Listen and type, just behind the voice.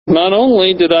Not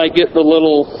only did I get the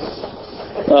little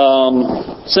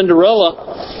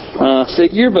Cinderella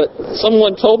figure, but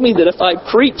someone told me that if I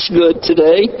preach good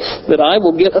today, that I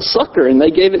will get a sucker, and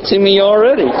they gave it to me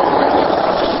already.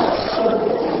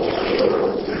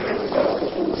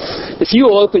 If you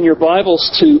will open your Bibles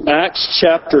to Acts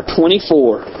chapter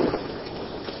 24.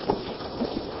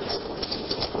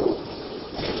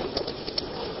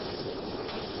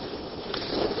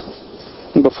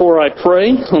 Before I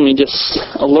pray, let me just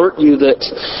alert you that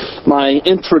my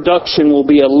introduction will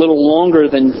be a little longer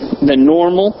than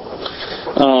normal,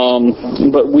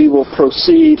 but we will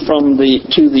proceed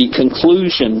to the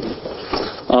conclusion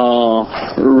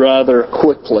rather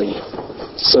quickly.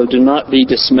 So do not be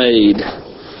dismayed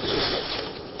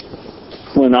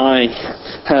when I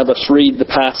have us read the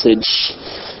passage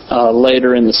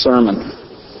later in the sermon.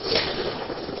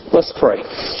 Let's pray.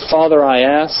 Father, I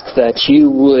ask that you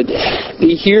would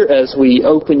be here as we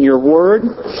open your word.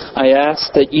 I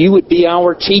ask that you would be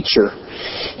our teacher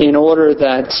in order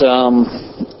that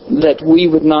we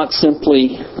would not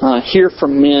simply hear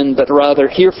from men, but rather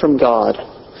hear from God.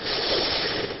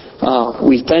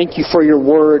 We thank you for your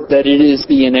word, that it is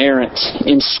the inerrant,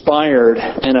 inspired,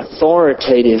 and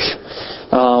authoritative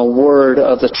word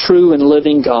of the true and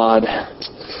living God.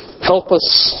 Help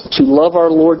us to love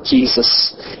our Lord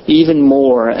Jesus even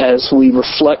more as we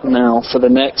reflect now for the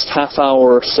next half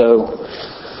hour or so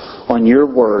on your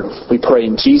word. We pray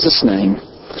in Jesus' name.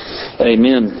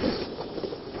 Amen.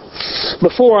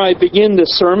 Before I begin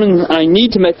this sermon, I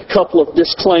need to make a couple of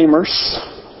disclaimers.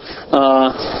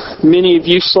 Many of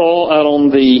you saw out on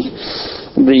the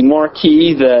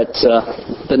marquee that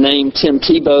the name Tim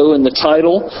Tebow in the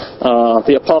title,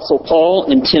 the Apostle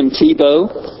Paul and Tim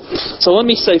Tebow. So let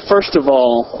me say first of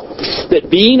all that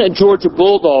being a Georgia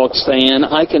Bulldogs fan,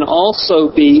 I can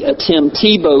also be a Tim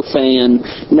Tebow fan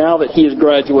now that he has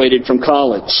graduated from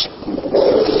college.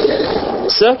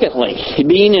 Secondly,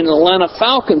 being an Atlanta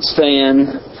Falcons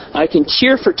fan, I can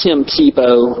cheer for Tim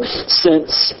Tebow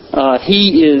since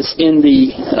he is in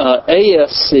the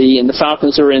AFC and the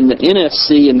Falcons are in the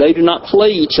NFC, and they do not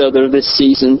play each other this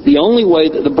season. The only way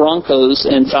that the Broncos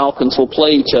and Falcons will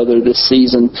play each other this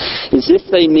season is if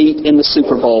they meet in the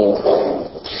Super Bowl.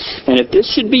 And if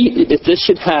this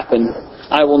should happen,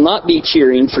 I will not be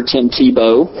cheering for Tim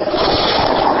Tebow.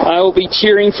 I will be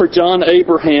cheering for John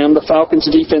Abraham, the Falcons'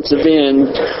 defensive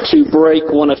end, to break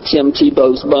one of Tim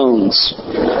Tebow's bones.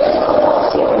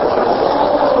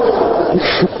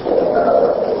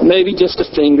 Maybe just a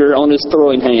finger on his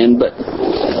throwing hand, but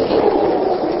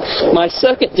my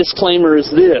second disclaimer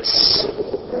is this.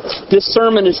 This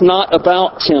sermon is not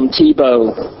about Tim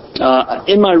Tebow.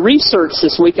 In my research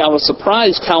this week, I was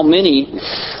surprised how many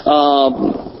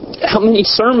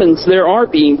sermons there are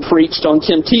being preached on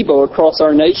Tim Tebow across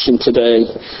our nation today.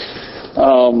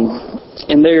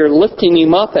 And they are lifting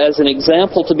him up as an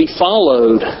example to be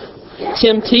followed.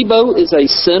 Tim Tebow is a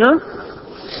sinner.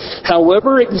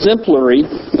 However exemplary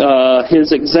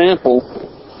his example,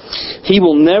 he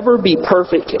will never be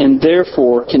perfect and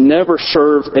therefore can never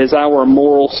serve as our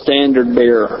moral standard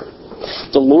bearer.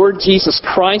 The Lord Jesus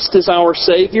Christ is our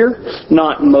Savior,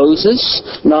 not Moses,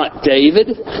 not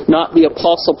David, not the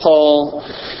Apostle Paul,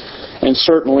 and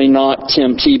certainly not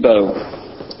Tim Tebow.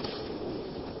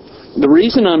 The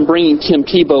reason I'm bringing Tim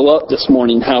Tebow up this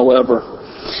morning, however,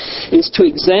 is to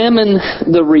examine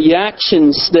the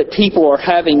reactions that people are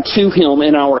having to him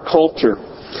in our culture.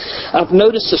 I've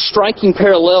noticed a striking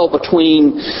parallel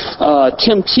between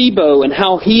Tim Tebow and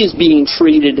how he is being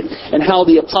treated and how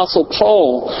the Apostle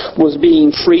Paul was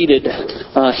being treated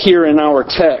here in our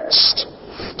text,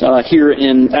 here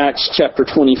in Acts chapter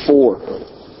 24.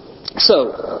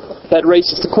 So, that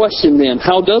raises the question then,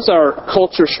 how does our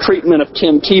culture's treatment of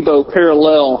Tim Tebow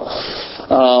parallel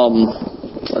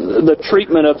the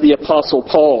treatment of the Apostle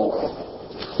Paul?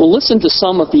 Well, listen to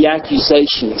some of the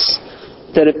accusations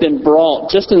that have been brought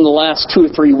just in the last 2 or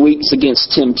 3 weeks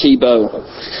against Tim Tebow.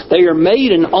 They are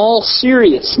made in all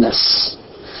seriousness.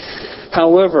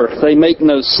 However, they make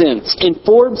no sense. In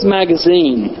Forbes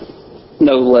magazine,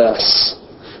 no less,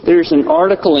 there's an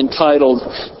article entitled,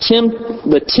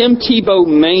 The Tim Tebow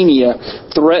Mania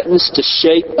Threatens to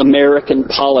Shape American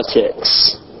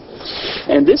Politics.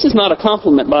 And this is not a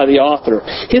compliment by the author.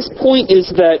 His point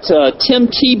is that Tim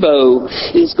Tebow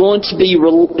is going to be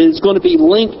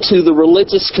linked to the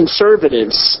religious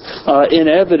conservatives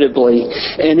inevitably,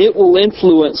 and it will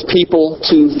influence people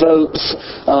to vote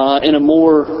in a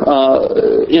more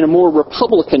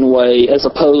Republican way as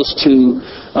opposed to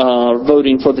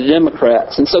voting for the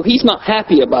Democrats. And so he's not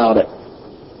happy about it.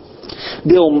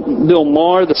 Bill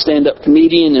Maher, the stand-up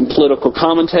comedian and political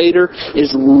commentator,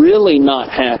 is really not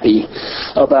happy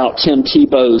about Tim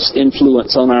Tebow's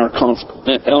influence on our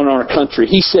country.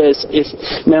 He says, if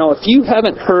you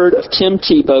haven't heard of Tim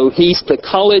Tebow, he's the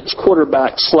college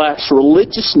quarterback /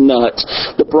 religious nut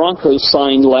the Broncos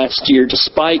signed last year.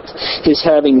 Despite his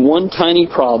having one tiny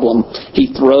problem,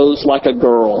 he throws like a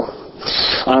girl.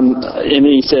 And then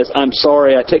he says, I'm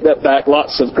sorry, I take that back.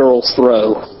 Lots of girls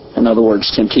throw. In other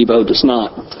words, Tim Tebow does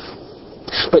not.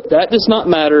 But that does not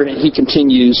matter, he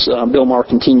continues, Bill Maher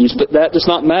continues, but that does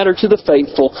not matter to the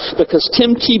faithful because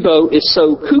Tim Tebow is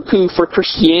so cuckoo for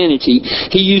Christianity,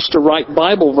 he used to write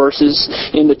Bible verses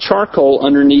in the charcoal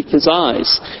underneath his eyes.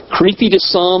 Creepy to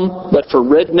some, but for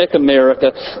redneck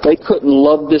America, they couldn't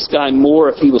love this guy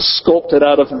more if he was sculpted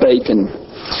out of bacon.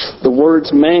 The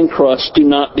words man crush do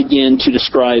not begin to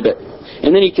describe it.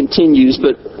 And then he continues,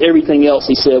 but everything else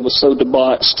he said was so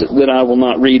debauched that I will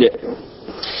not read it.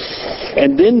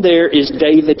 And then there is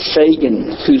David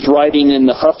Fagan, who's writing in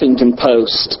the Huffington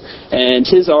Post. And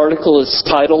his article is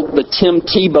titled The Tim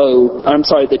Tea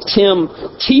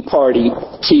Party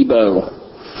Tebow.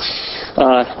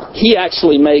 He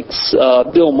actually makes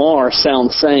Bill Maher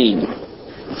sound sane.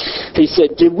 He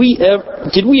said, did we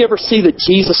ever see the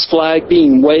Jesus flag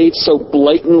being waved so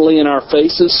blatantly in our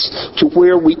faces to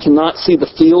where we cannot see the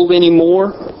field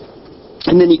anymore?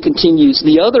 And then he continues,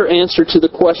 the other answer to the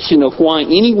question of why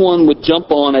anyone would jump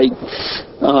on a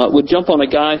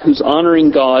guy who's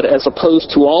honoring God as opposed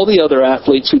to all the other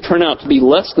athletes who turn out to be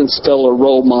less than stellar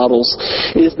role models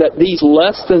is that these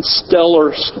less than stellar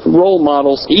role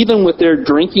models, even with their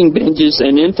drinking binges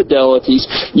and infidelities,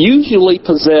 usually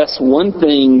possess one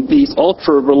thing these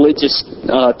ultra-religious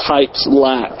types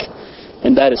lack,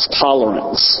 and that is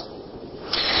tolerance.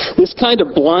 This kind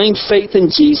of blind faith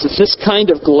in Jesus, this kind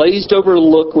of glazed over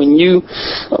look when you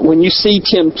see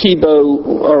Tim Tebow,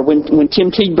 or when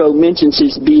Tim Tebow mentions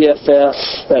his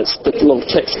BFF, that's the little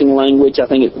texting language, I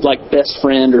think it's like best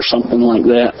friend or something like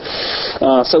that.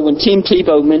 So when Tim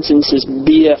Tebow mentions his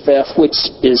BFF, which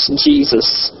is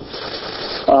Jesus,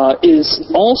 is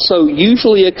also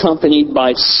usually accompanied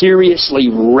by seriously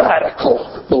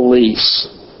radical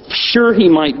beliefs. Sure, he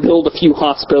might build a few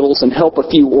hospitals and help a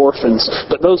few orphans,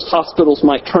 but those hospitals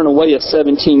might turn away a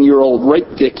 17-year-old rape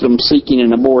victim seeking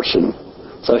an abortion.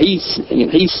 So he's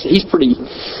pretty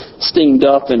steamed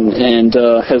up and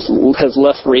has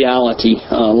left reality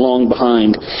long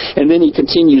behind. And then he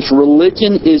continues,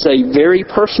 religion is a very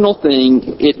personal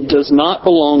thing. It does not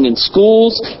belong in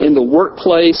schools, in the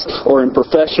workplace, or in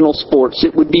professional sports.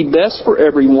 It would be best for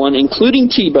everyone, including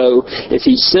Tebow, if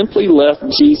he simply left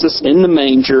Jesus in the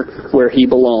manger where he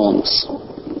belongs.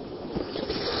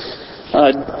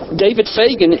 David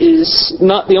Fagan is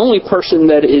not the only person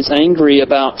that is angry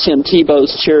about Tim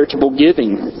Tebow's charitable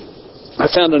giving.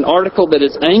 I found an article that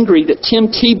is angry that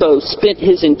Tim Tebow spent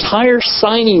his entire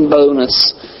signing bonus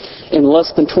in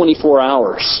less than 24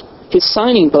 hours. His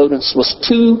signing bonus was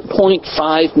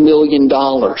 $2.5 million.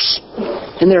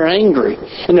 And they're angry.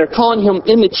 And they're calling him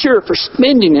immature for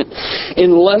spending it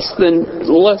in less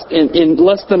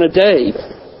than a day.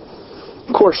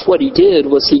 Of course, what he did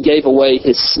was he gave away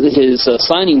his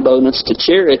signing bonus to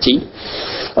charity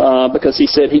because he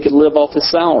said he could live off his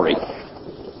salary.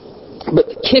 But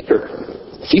the kicker,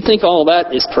 if you think all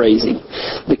that is crazy,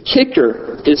 the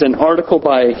kicker is an article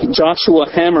by Joshua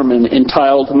Hammerman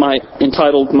entitled My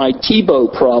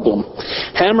Tebow Problem.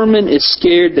 Hammerman is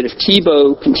scared that if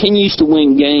Tebow continues to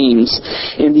win games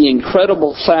in the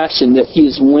incredible fashion that he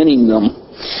is winning them,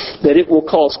 that it will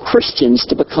cause Christians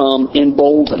to become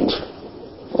emboldened.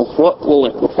 Well,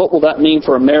 what will that mean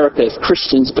for America if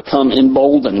Christians become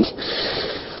emboldened?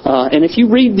 And if you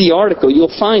read the article,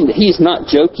 you'll find that he's not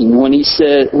joking when he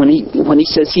says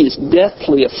he is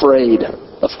deathly afraid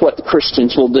of what the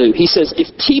Christians will do. He says if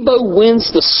Tebow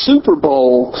wins the Super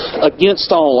Bowl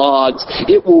against all odds,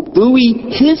 it will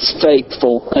buoy his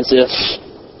faithful as if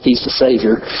he's the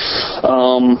Savior.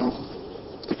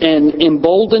 And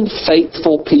emboldened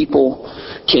faithful people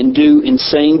can do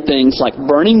insane things like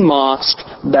burning mosques,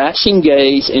 bashing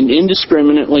gays, and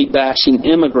indiscriminately bashing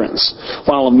immigrants.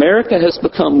 While America has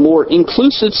become more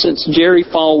inclusive since Jerry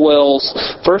Falwell's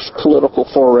first political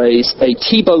forays, a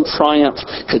Tebow triumph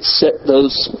could set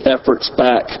those efforts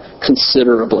back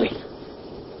considerably.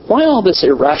 Why all this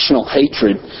irrational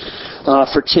hatred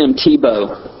for Tim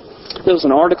Tebow? There was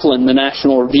an article in the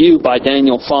National Review by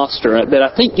Daniel Foster that I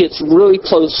think gets really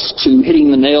close to hitting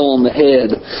the nail on the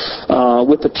head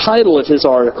with the title of his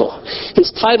article. His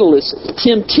title is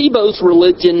Tim Tebow's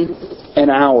Religion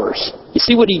and Ours. You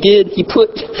see what he did? He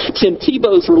put Tim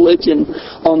Tebow's religion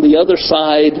on the other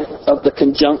side of the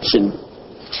conjunction.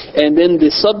 And then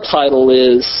the subtitle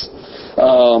is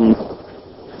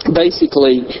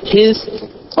basically, his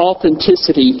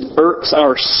authenticity irks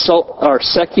our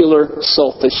secular,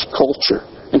 selfish culture.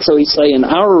 And so he's saying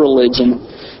our religion,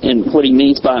 and what he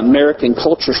means by American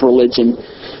culture's religion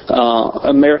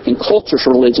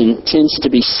tends to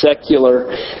be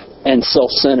secular and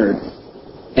self-centered.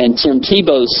 And Tim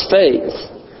Tebow's faith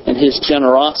and his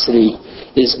generosity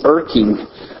is irking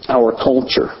our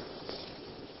culture.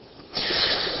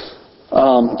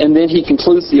 And then he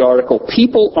concludes the article,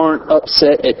 people aren't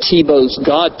upset at Tebow's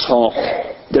God talk.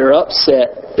 They're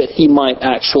upset that he might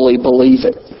actually believe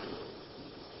it.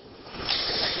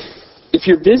 If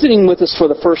you're visiting with us for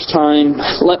the first time,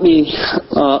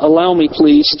 allow me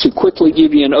please to quickly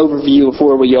give you an overview of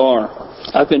where we are.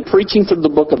 I've been preaching through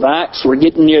the book of Acts. We're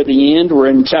getting near the end. We're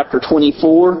in chapter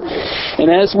 24. And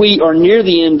as we are near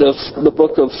the end of the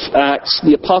book of Acts,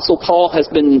 the Apostle Paul has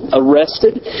been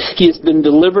arrested. He has been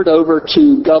delivered over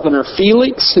to Governor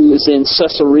Felix, who is in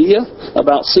Caesarea,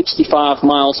 about 65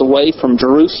 miles away from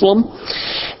Jerusalem.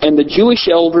 And the Jewish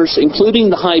elders, including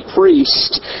the high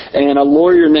priest and a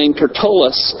lawyer named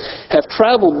Tertullus, have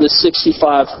traveled this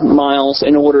 65 miles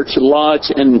in order to lodge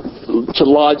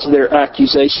their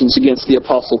accusations against the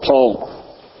Apostle Paul.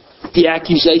 The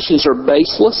accusations are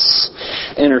baseless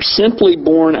and are simply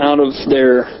born out of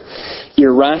their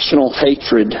irrational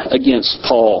hatred against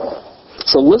Paul.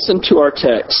 So listen to our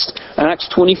text, Acts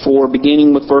 24,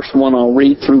 beginning with verse 1. I'll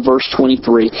read through verse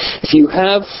 23. If you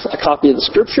have a copy of the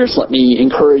Scriptures, let me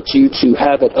encourage you to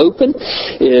have it open.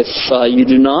 If you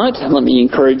do not, let me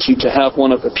encourage you to have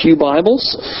one of the Pew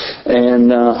Bibles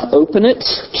and open it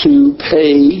to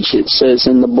page, it says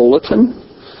in the bulletin,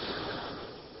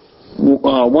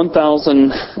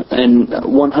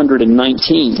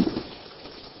 1119.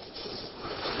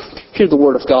 Hear the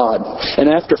word of God. And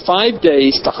after 5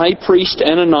 days, the high priest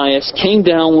Ananias came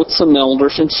down with some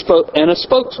elders and a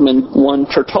spokesman, one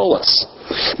Tertullus.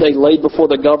 They laid before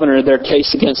the governor their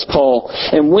case against Paul.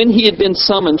 And when he had been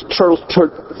summoned,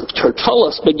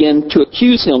 Tertullus began to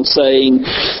accuse him, saying,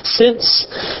 since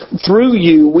through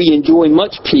you we enjoy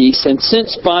much peace, and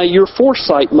since by your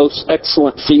foresight, most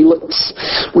excellent Felix,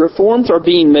 reforms are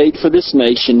being made for this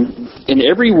nation, in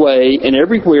every way and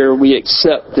everywhere we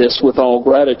accept this with all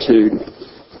gratitude.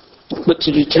 But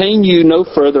to detain you no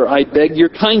further, I beg your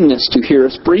kindness to hear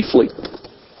us briefly.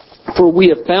 For we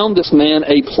have found this man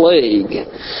a plague,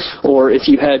 or if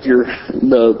you have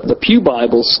the Pew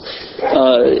Bibles,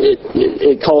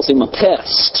 it calls him a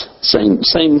pest. Same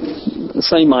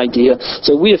idea.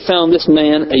 So we have found this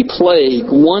man a plague,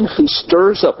 one who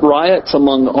stirs up riots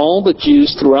among all the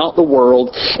Jews throughout the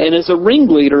world, and is a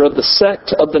ringleader of the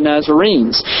sect of the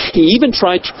Nazarenes. He even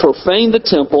tried to profane the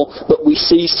temple, but we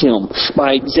seized him.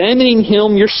 By examining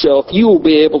him yourself, you will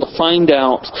be able to find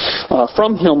out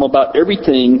from him about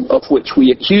everything of which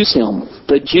we accuse him.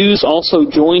 The Jews also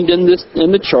joined in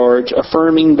the charge,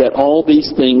 affirming that all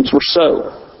these things were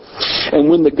so. And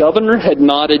when the governor had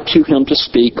nodded to him to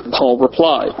speak, Paul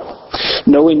replied,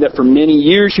 knowing that for many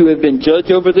years you have been judge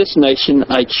over this nation,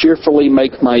 I cheerfully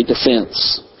make my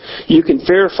defense. You can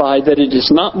verify that it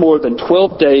is not more than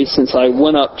 12 days since I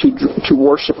went up to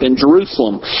worship in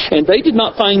Jerusalem, and they did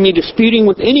not find me disputing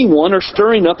with anyone or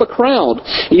stirring up a crowd,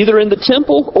 either in the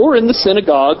temple or in the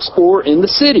synagogues or in the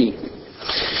city.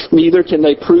 Neither can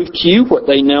they prove to you what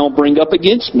they now bring up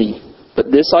against me. But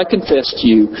this I confess to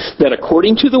you, that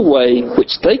according to the way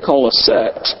which they call a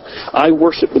sect, I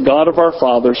worship the God of our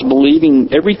fathers,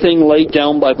 believing everything laid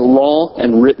down by the law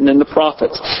and written in the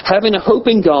prophets, having a hope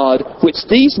in God, which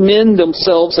these men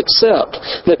themselves accept,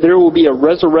 that there will be a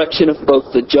resurrection of both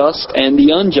the just and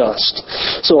the unjust.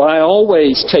 So I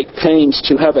always take pains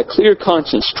to have a clear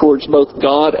conscience towards both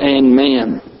God and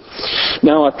man.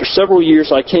 Now, after several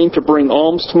years, I came to bring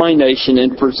alms to my nation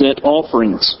and present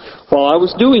offerings. While I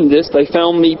was doing this, they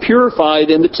found me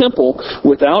purified in the temple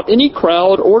without any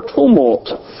crowd or tumult.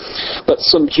 But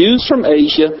some Jews from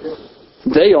Asia,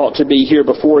 they ought to be here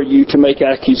before you to make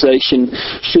accusation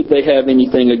should they have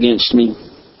anything against me.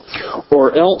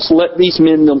 Or else let these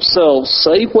men themselves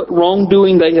say what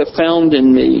wrongdoing they have found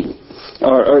in me.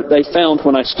 Or they found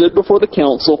when I stood before the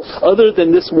council, other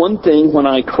than this one thing, when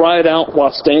I cried out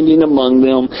while standing among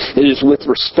them, it is with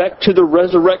respect to the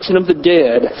resurrection of the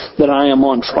dead that I am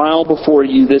on trial before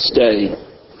you this day.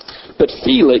 But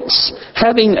Felix,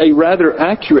 having a rather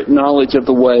accurate knowledge of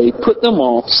the way, put them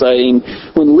off, saying,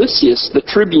 when Lysias, the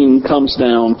tribune, comes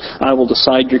down, I will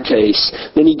decide your case.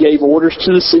 Then he gave orders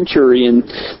to the centurion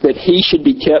that he should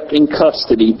be kept in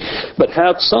custody, but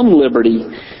have some liberty,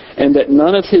 and that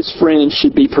none of his friends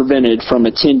should be prevented from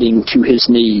attending to his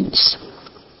needs.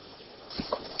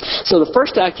 So the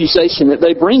first accusation that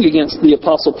they bring against the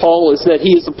Apostle Paul is that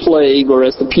he is a plague, or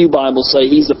as the Pew Bibles say,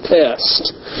 he's a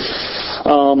pest.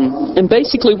 And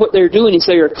basically what they're doing is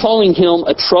they are calling him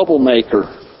a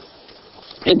troublemaker.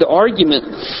 And the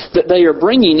argument that they are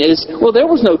bringing is, well, there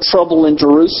was no trouble in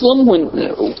Jerusalem when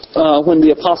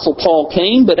the Apostle Paul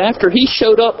came, but after he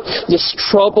showed up, this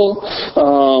trouble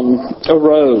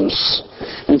arose.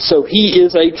 And so he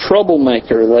is a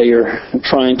troublemaker, they are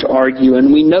trying to argue.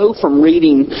 And we know from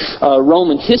reading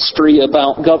Roman history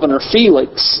about Governor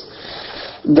Felix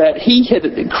that he had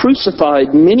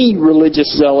crucified many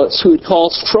religious zealots who had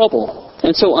caused trouble.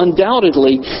 And so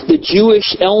undoubtedly, the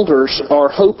Jewish elders are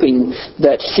hoping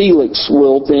that Felix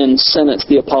will then sentence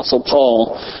the Apostle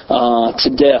Paul to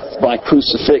death by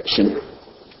crucifixion.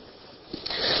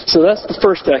 So that's the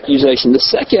first accusation. The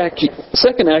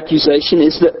second accusation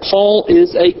is that Paul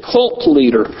is a cult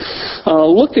leader.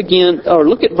 Look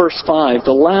at verse 5,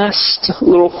 the last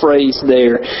little phrase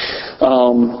there.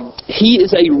 He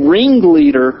is a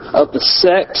ringleader of the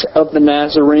sect of the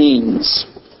Nazarenes.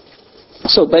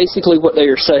 So basically what they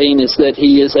are saying is that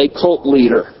he is a cult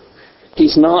leader.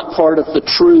 He's not part of the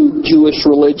true Jewish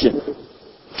religion.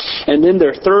 And then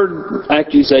their third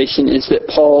accusation is that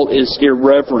Paul is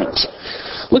irreverent.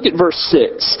 Look at verse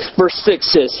 6. Verse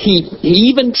 6 says, He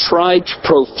even tried to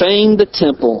profane the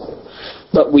temple,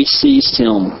 but we seized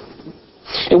him.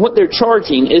 And what they're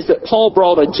charging is that Paul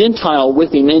brought a Gentile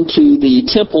with him into the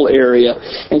temple area,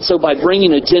 and so by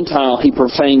bringing a Gentile, he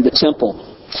profaned the temple.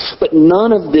 But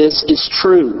none of this is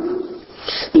true.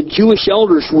 The Jewish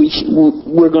elders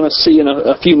we're going to see in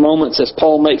a few moments as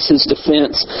Paul makes his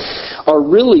defense are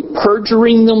really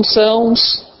perjuring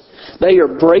themselves. They are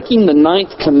breaking the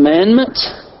 9th commandment,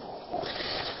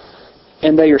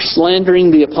 and they are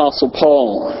slandering the Apostle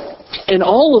Paul. And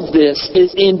all of this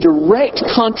is in direct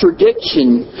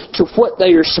contradiction to what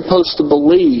they are supposed to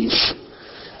believe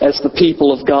as the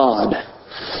people of God.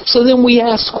 So then we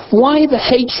ask, why the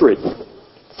hatred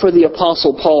for the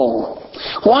Apostle Paul?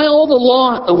 Why all the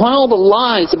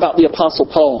lies about the Apostle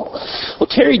Paul? Well,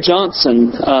 Terry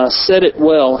Johnson said it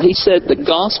well. He said the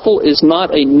gospel is not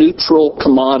a neutral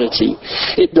commodity.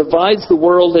 It divides the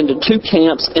world into two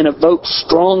camps and evokes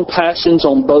strong passions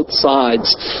on both sides.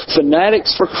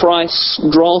 Fanatics for Christ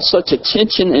draw such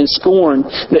attention and scorn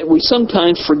that we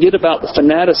sometimes forget about the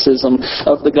fanaticism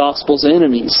of the gospel's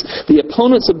enemies. The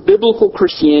opponents of biblical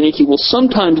Christianity will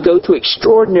sometimes go to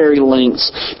extraordinary lengths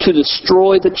to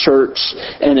destroy the church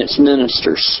and its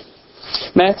ministers.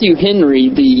 Matthew Henry,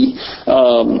 the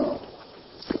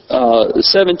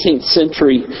 17th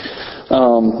century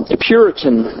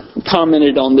Puritan,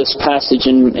 commented on this passage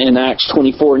in Acts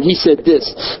 24, and he said this: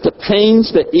 the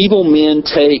pains that evil men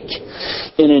take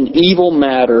in an evil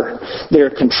matter, their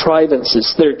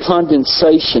contrivances, their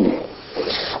condensation,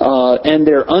 and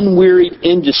their unwearied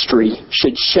industry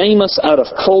should shame us out of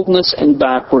coldness and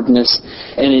backwardness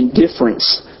and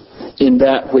indifference in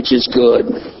that which is good.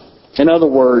 In other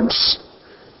words,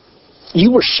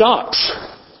 you were shocked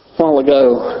a while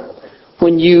ago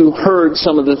when you heard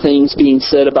some of the things being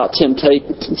said about Tim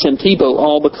Tebow,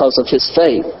 all because of his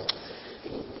faith.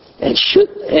 And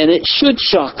it should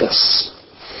shock us.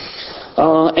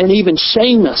 And even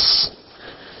shame us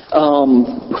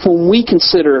when we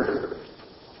consider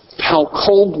how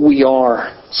cold we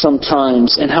are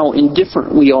sometimes and how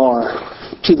indifferent we are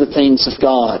to the things of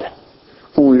God.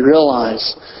 When we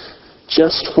realize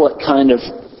just what kind of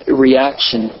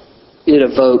reaction it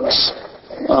evokes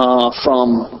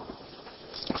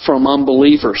from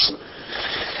unbelievers.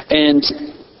 And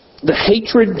the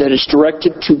hatred that is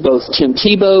directed to both Tim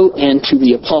Tebow and to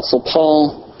the Apostle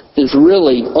Paul is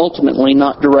really ultimately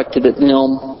not directed at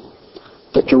them,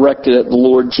 but directed at the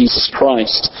Lord Jesus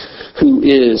Christ, who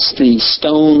is the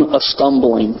stone of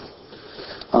stumbling,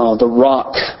 the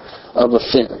rock of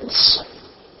offense.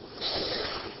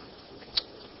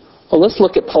 Well, let's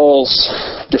look at Paul's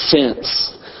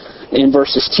defense in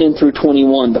verses 10 through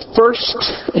 21.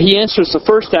 He answers the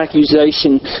first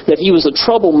accusation that he was a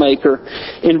troublemaker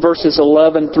in verses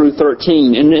 11 through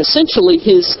 13. And essentially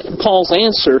Paul's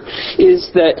answer is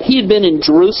that he had been in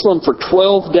Jerusalem for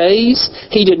 12 days.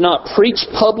 He did not preach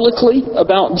publicly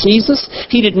about Jesus.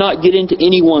 He did not get into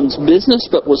anyone's business,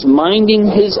 but was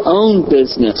minding his own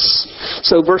business.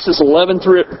 So verses 11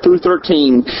 through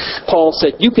 13, Paul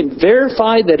said, "You can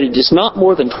verify that it is not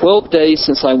more than 12 days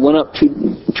since I went up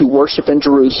to worship in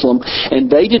Jerusalem, and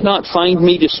they did not find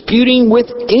me disputing with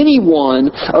anyone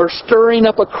or stirring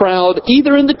up a crowd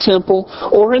either in the temple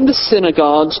or in the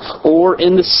synagogues or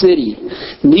in the city.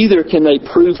 Neither can they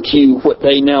prove to you what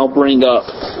they now bring up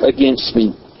against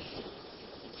me."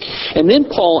 And then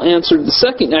Paul answered the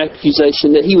second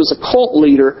accusation that he was a cult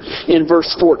leader in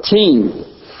verse 14.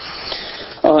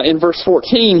 In verse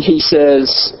 14 he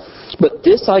says, "But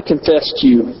this I confess to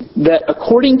you, that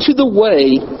according to the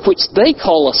way which they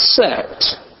call a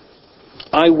sect,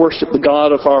 I worship the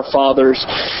God of our fathers,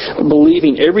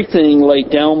 believing everything laid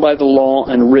down by the law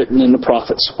and written in the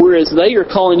prophets." Whereas they are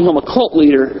calling him a cult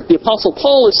leader, the Apostle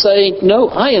Paul is saying, no,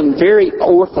 I am very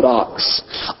orthodox.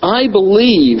 I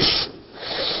believe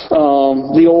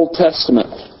the Old Testament.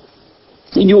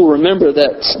 And you'll remember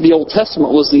that the Old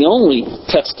Testament was the only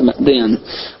testament then.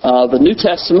 The New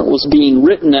Testament was being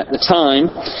written at the time,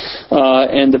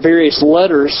 and the various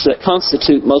letters that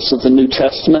constitute most of the New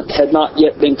Testament had not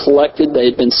yet been collected. They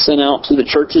had been sent out to the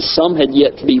churches. Some had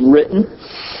yet to be written.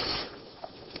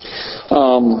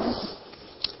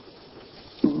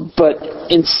 But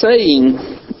in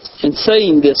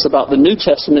saying this about the New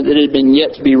Testament that had been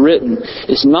yet to be written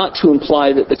is not to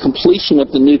imply that the completion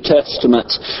of the New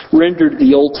Testament rendered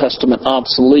the Old Testament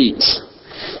obsolete.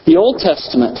 The Old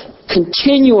Testament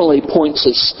continually points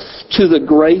us to the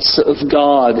grace of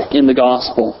God in the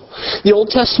gospel. The Old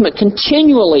Testament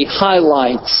continually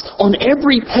highlights on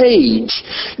every page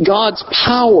God's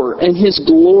power and His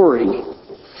glory.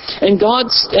 And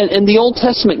the Old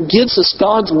Testament gives us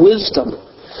God's wisdom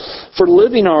for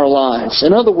living our lives.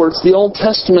 In other words, the Old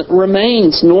Testament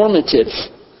remains normative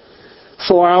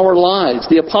for our lives.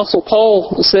 The Apostle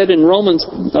Paul said in Romans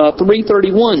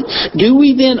 3:31, "Do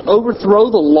we then overthrow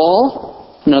the law?"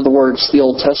 In other words, the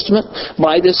Old Testament,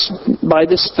 by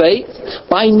this faith?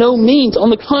 By no means. On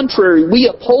the contrary, we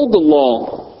uphold the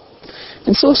law.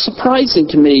 And so it's surprising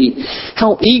to me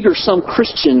how eager some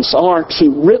Christians are to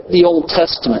rip the Old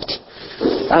Testament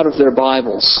out of their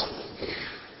Bibles.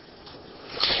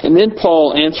 And then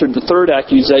Paul answered the third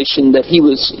accusation that he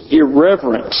was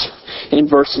irreverent in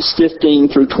verses 15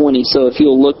 through 20. So if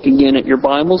you'll look again at your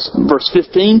Bibles, verse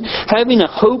 15, "Having a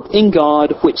hope in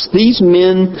God, which these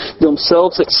men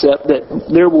themselves accept, that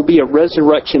there will be a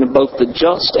resurrection of both the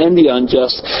just and the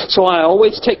unjust. So I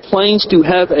always take pains to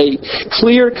have a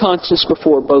clear conscience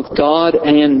before both God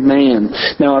and man.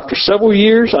 Now after several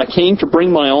years I came to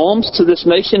bring my alms to this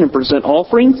nation and present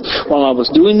offerings. While I was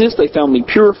doing this, they found me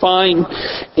purifying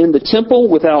in the temple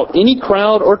without any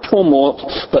crowd or tumult,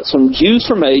 but some Jews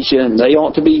from Asia, and they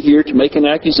ought to be here to make an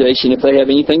accusation if they have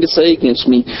anything to say against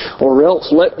me, or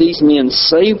else let these men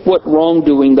say what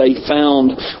wrongdoing they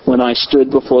found when I stood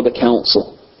before the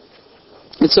council."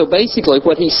 And so basically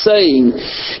what he's saying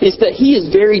is that he is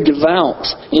very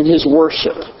devout in his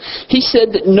worship. He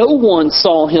said that no one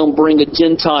saw him bring a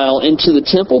Gentile into the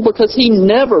temple because he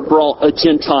never brought a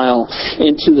Gentile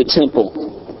into the temple.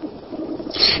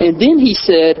 And then he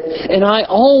said, "And I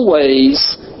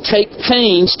always take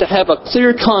pains to have a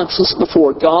clear conscience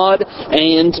before God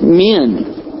and men."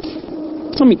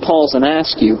 Let me pause and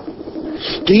ask you,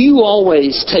 do you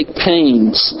always take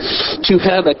pains to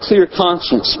have a clear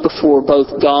conscience before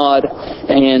both God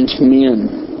and men?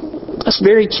 That's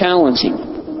very challenging.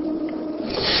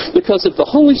 Because if the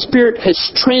Holy Spirit has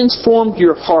transformed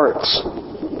your heart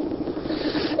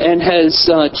and has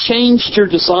changed your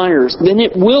desires, then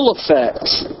it will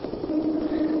affect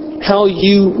how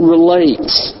you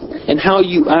relate and how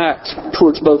you act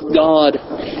towards both God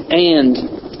and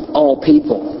all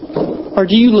people. Or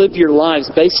do you live your lives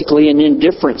basically in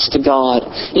indifference to God,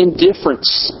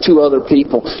 indifference to other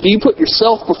people? Do you put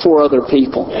yourself before other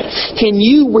people? Can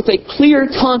you, with a clear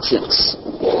conscience,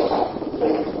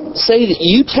 say that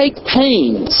you take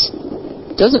pains?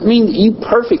 Doesn't mean that you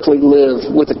perfectly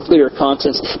live with a clear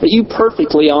conscience, that you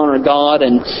perfectly honor God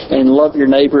and love your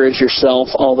neighbor as yourself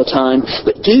all the time.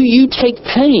 But do you take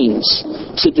pains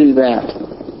to do that?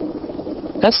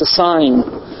 That's a sign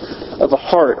of a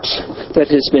heart that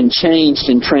has been changed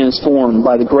and transformed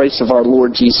by the grace of our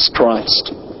Lord Jesus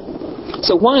Christ.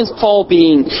 So why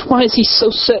is he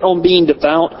so set on being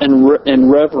devout and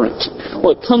reverent?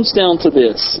 Well, it comes down to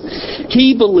this.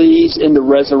 He believes in the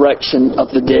resurrection of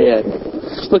the dead.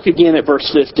 Look again at verse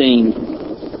 15.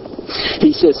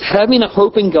 He says, "Having a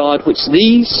hope in God, which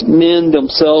these men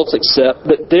themselves accept,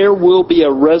 that there will be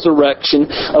a resurrection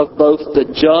of both the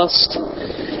just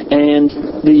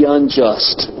and the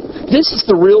unjust." This is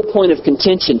the real point of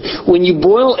contention. When you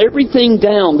boil everything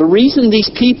down, the reason these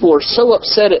people are so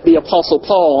upset at the Apostle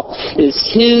Paul is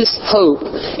his hope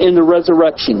in the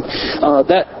resurrection.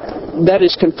 That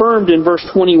is confirmed in verse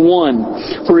 21,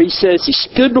 where he says, "He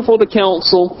stood before the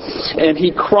council, and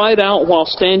he cried out while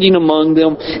standing among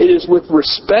them, 'It is with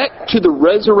respect to the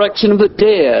resurrection of the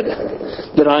dead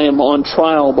that I am on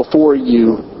trial before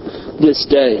you this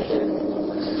day.'"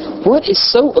 What is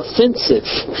so offensive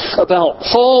about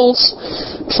Paul's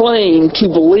claim to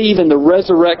believe in the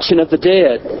resurrection of the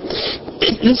dead?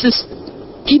 This is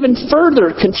even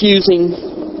further confusing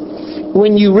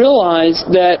when you realize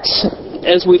that,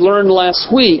 as we learned last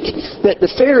week, that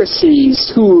the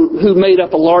Pharisees, who made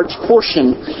up a large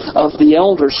portion of the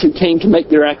elders who came to make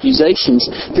their accusations,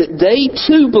 that they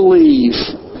too believe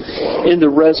in the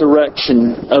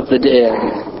resurrection of the dead.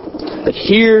 But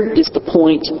here is the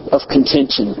point of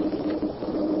contention.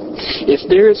 If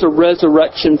there is a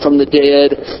resurrection from the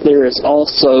dead, there is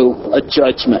also a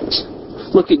judgment.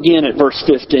 Look again at verse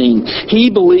 15. He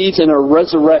believes in a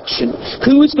resurrection.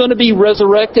 Who is going to be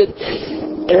resurrected?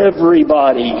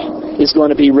 Everybody is going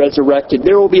to be resurrected.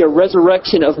 There will be a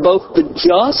resurrection of both the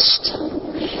just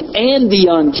and the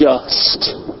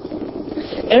unjust.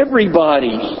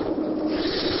 Everybody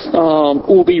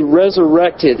will be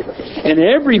resurrected, and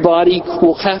everybody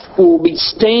will be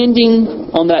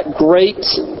standing on that great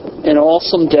and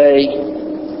awesome day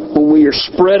when we are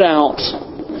spread out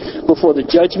before the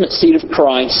judgment seat of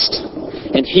Christ,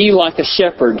 and He, like a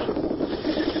shepherd,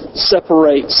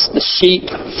 separates the sheep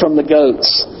from the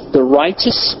goats, the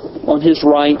righteous on His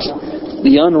right,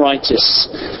 the unrighteous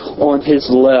on His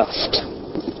left.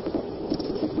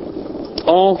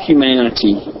 All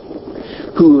humanity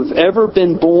who have ever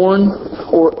been born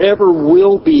or whoever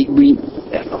will be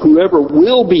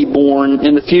born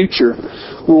in the future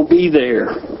will be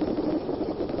there.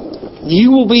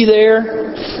 You will be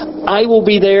there. I will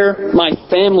be there. My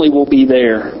family will be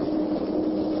there.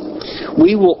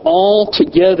 We will all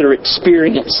together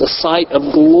experience a sight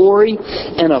of glory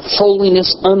and of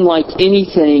holiness unlike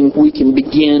anything we can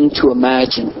begin to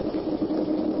imagine.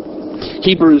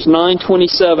 Hebrews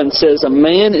 9:27 says, "A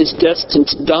man is destined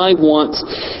to die once,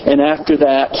 and after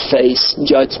that face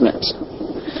judgment."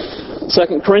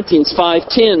 2 Corinthians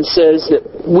 5:10 says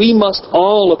that we must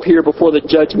all appear before the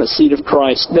judgment seat of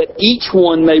Christ, that each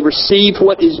one may receive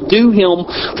what is due him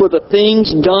for the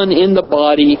things done in the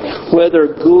body, whether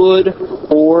good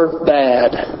or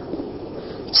bad.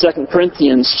 2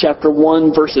 Corinthians chapter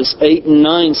 1 verses 8 and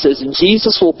 9 says,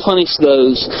 "Jesus will punish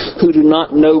those who do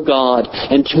not know God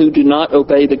and who do not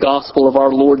obey the gospel of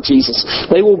our Lord Jesus.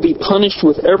 They will be punished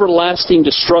with everlasting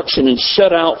destruction and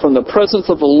shut out from the presence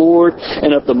of the Lord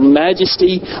and of the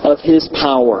majesty of His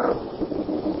power."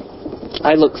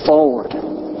 I look forward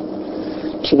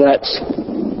to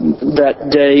that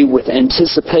day with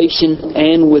anticipation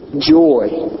and with joy.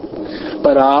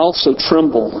 But I also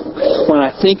tremble when I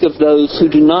think of those who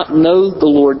do not know the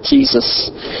Lord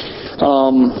Jesus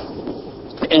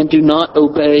and do not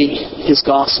obey His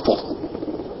gospel.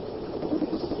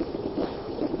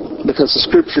 Because the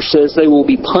Scripture says they will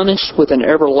be punished with an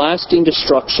everlasting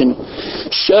destruction,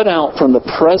 shut out from the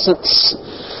presence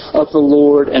of the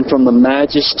Lord and from the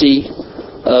majesty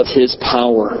of His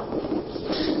power.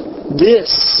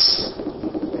 This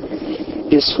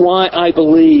is why I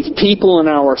believe people in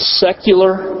our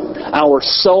secular, our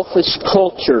selfish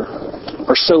culture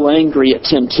are so angry at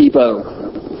Tim Tebow.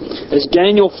 As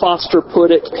Daniel Foster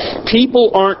put it,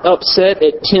 people aren't upset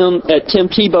at Tim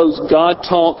Tebow's God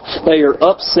talk. They are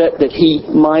upset that he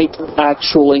might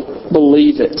actually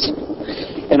believe it.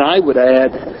 And I would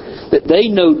add that they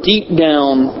know deep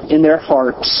down in their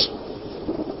hearts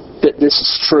that this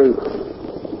is true.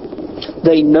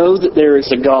 They know that there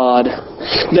is a God.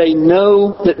 They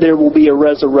know that there will be a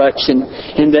resurrection.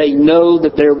 And they know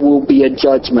that there will be a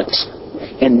judgment.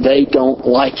 And they don't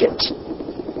like it.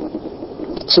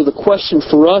 So the question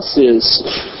for us is,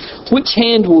 which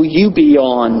hand will you be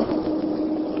on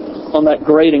that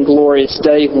great and glorious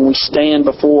day when we stand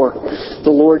before the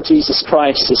Lord Jesus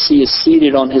Christ as He is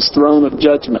seated on His throne of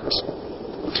judgment?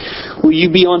 Will you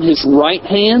be on His right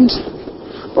hand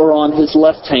or on His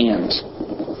left hand?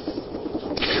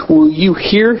 Will you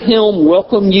hear Him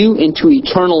welcome you into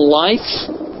eternal life?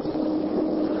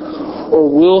 Or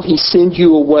will He send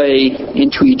you away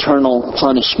into eternal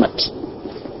punishment?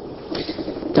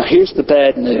 Now here's the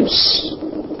bad news.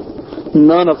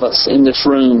 None of us in this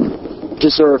room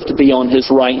deserve to be on His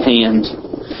right hand.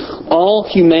 All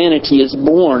humanity is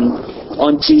born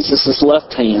on Jesus'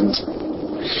 left hand.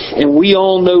 And we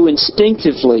all know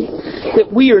instinctively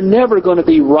that we are never going to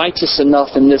be righteous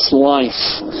enough in this life,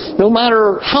 no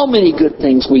matter how many good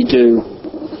things we do,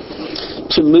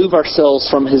 to move ourselves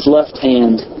from His left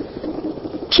hand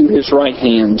to His right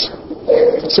hand.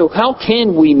 So how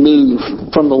can we move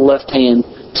from the left hand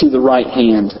to the right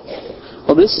hand?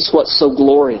 Well, this is what's so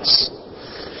glorious.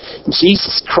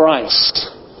 Jesus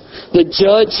Christ, the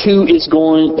judge who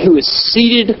is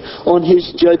seated on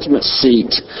His judgment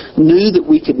seat, knew that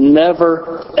we could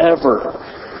never, ever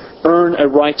earn a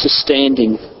righteous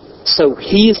standing So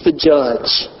He is the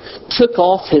judge, took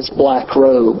off His black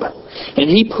robe, and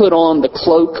He put on the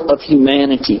cloak of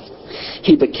humanity.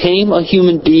 He became a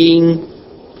human being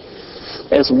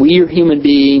as we are human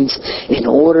beings in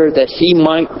order that He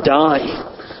might die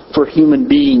for human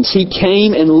beings. He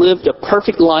came and lived a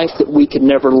perfect life that we could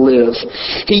never live.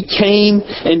 He came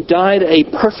and died a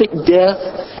perfect death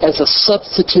as a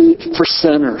substitute for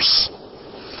sinners.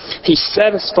 He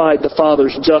satisfied the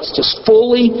Father's justice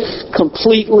fully,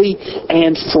 completely,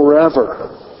 and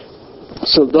forever.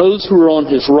 So those who are on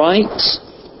His right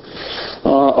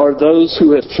are those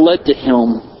who have fled to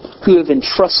Him, who have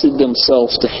entrusted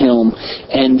themselves to Him,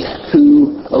 and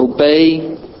who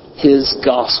obey His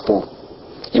gospel.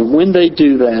 And when they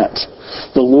do that,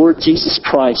 the Lord Jesus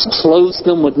Christ clothes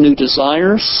them with new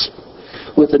desires,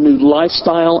 with a new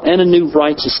lifestyle, and a new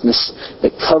righteousness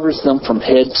that covers them from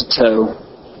head to toe.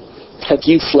 Have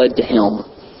you fled to Him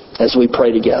as we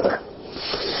pray together?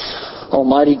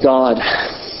 Almighty God,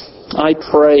 I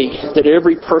pray that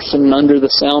every person under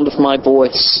the sound of my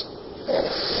voice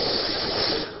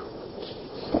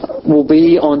will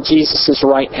be on Jesus'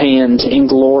 right hand in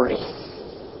glory.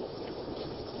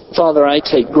 Father, I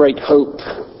take great hope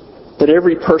that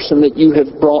every person that you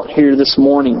have brought here this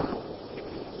morning,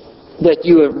 that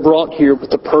you have brought here with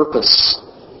the purpose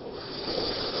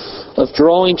of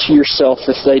drawing to yourself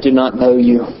if they do not know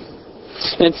you.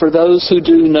 And for those who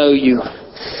do know you,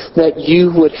 that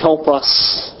you would help us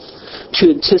to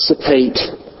anticipate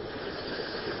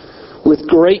with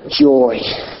great joy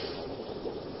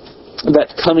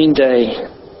that coming day,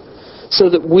 so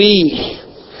that we,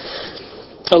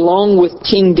 along with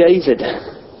King David,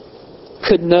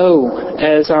 could know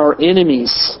as our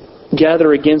enemies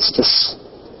gather against us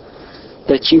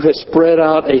that you have spread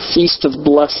out a feast of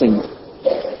blessing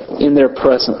in their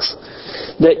presence,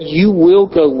 that you will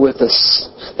go with us,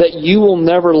 that you will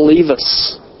never leave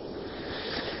us,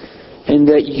 and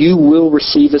that you will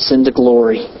receive us into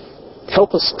glory.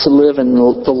 Help us to live in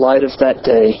the light of that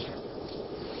day.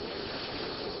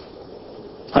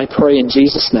 I pray in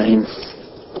Jesus' name.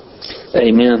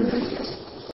 Amen.